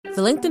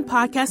The LinkedIn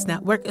Podcast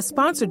Network is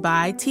sponsored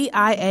by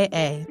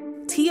TIAA.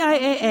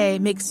 TIAA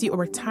makes you a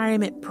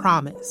retirement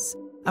promise,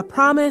 a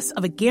promise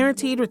of a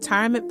guaranteed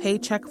retirement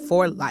paycheck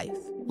for life.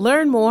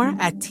 Learn more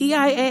at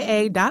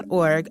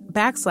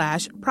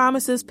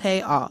TIAA.org/promises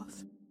pay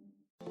off.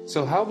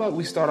 So how about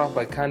we start off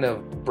by kind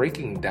of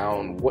breaking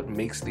down what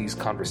makes these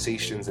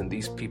conversations and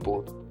these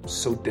people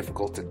so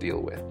difficult to deal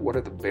with? What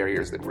are the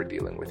barriers that we're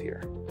dealing with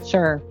here?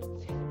 Sure.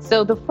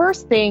 So the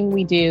first thing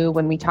we do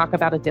when we talk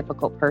about a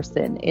difficult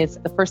person is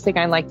the first thing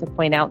I like to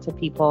point out to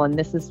people, and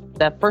this is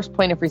the first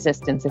point of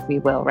resistance, if we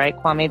will, right,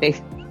 Kwame?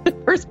 The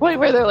first point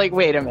where they're like,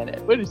 wait a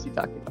minute, what is she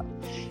talking about?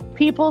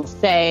 People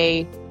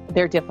say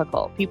they're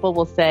difficult. People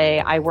will say,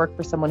 I work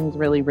for someone who's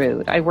really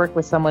rude. I work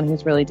with someone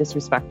who's really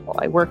disrespectful.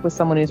 I work with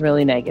someone who's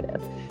really negative.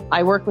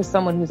 I work with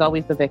someone who's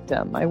always the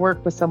victim. I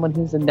work with someone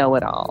who's a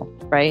know-it-all,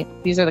 right?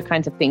 These are the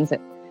kinds of things that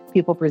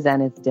people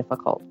present as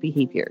difficult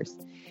behaviors.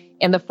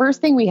 And the first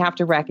thing we have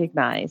to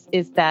recognize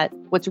is that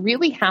what's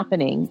really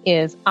happening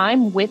is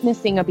I'm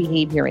witnessing a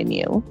behavior in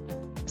you.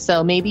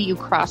 So maybe you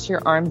cross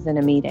your arms in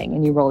a meeting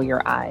and you roll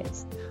your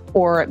eyes,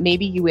 or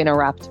maybe you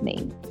interrupt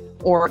me,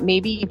 or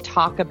maybe you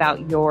talk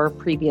about your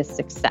previous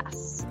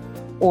success,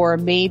 or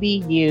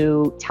maybe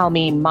you tell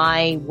me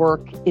my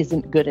work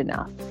isn't good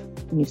enough,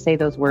 and you say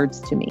those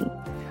words to me.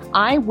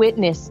 I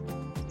witness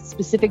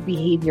specific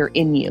behavior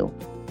in you.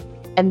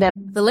 And then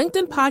the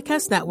LinkedIn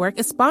Podcast Network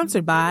is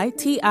sponsored by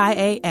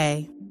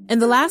TIAA. In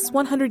the last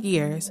 100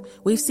 years,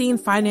 we've seen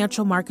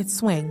financial markets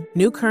swing,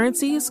 new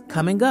currencies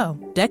come and go,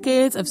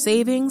 decades of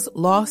savings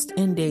lost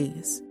in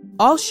days,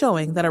 all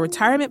showing that a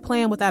retirement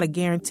plan without a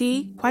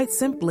guarantee, quite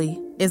simply,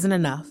 isn't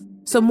enough.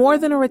 So more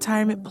than a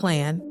retirement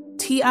plan,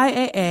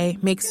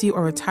 TIAA makes you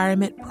a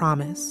retirement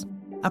promise,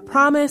 a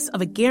promise of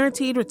a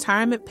guaranteed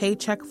retirement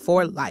paycheck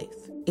for life,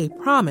 a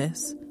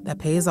promise that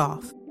pays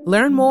off.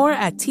 Learn more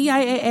at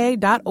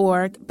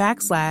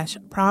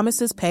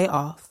TIAA.org/promises pay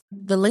off.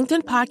 The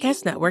LinkedIn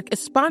Podcast Network is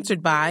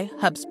sponsored by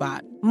HubSpot.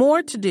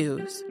 More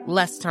to-dos,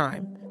 less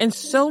time, and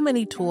so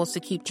many tools to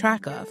keep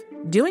track of.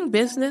 Doing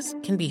business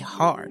can be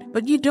hard,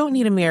 but you don't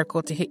need a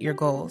miracle to hit your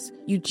goals.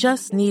 You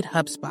just need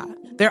HubSpot.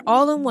 Their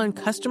all-in-one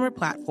customer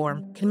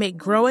platform can make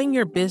growing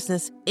your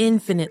business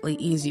infinitely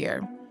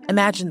easier.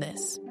 Imagine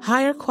this: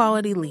 higher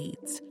quality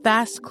leads,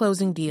 fast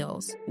closing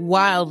deals,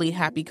 wildly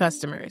happy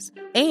customers,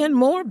 and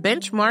more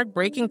benchmark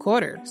breaking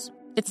quarters.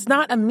 It's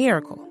not a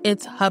miracle,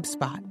 it's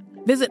HubSpot.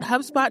 Visit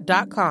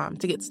HubSpot.com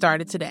to get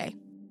started today.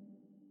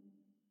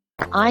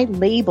 I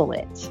label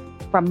it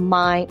from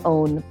my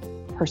own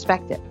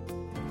perspective.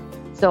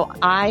 So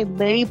I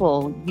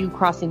label you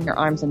crossing your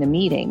arms in a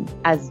meeting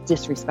as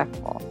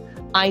disrespectful.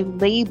 I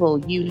label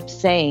you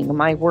saying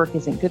my work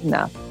isn't good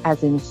enough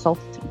as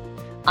insulting.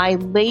 I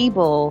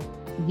label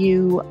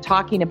you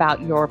talking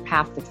about your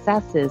past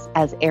successes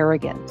as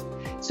arrogant.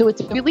 So it's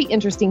a really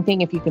interesting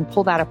thing, if you can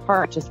pull that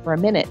apart just for a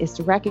minute, is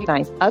to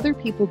recognize other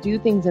people do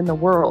things in the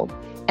world,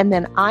 and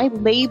then I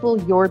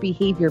label your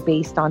behavior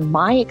based on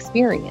my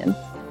experience,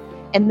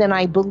 and then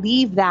I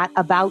believe that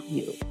about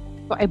you.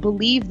 So I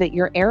believe that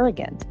you're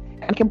arrogant.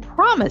 I can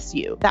promise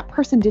you that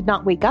person did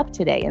not wake up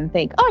today and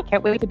think, oh, I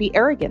can't wait to be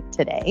arrogant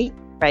today,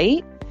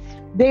 right?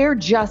 They're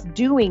just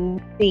doing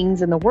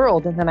things in the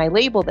world, and then I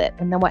labeled it.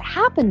 And then what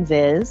happens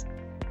is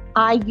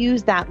I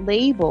use that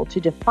label to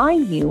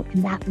define you,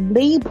 and that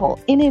label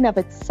in and of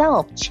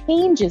itself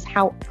changes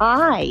how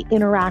I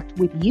interact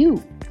with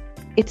you.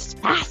 It's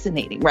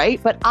fascinating, right?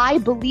 But I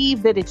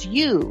believe that it's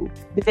you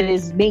that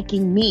is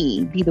making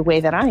me be the way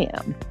that I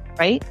am,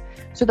 right?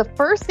 So the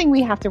first thing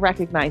we have to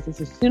recognize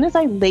is as soon as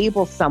I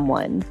label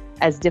someone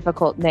as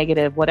difficult,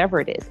 negative,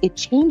 whatever it is, it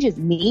changes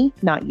me,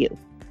 not you.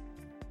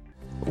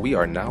 We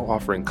are now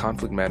offering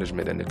conflict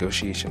management and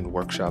negotiation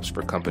workshops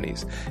for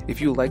companies.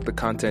 If you like the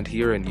content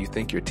here and you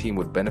think your team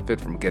would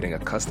benefit from getting a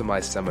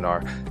customized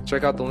seminar,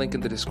 check out the link in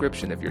the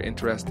description if you're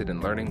interested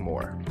in learning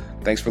more.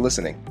 Thanks for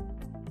listening.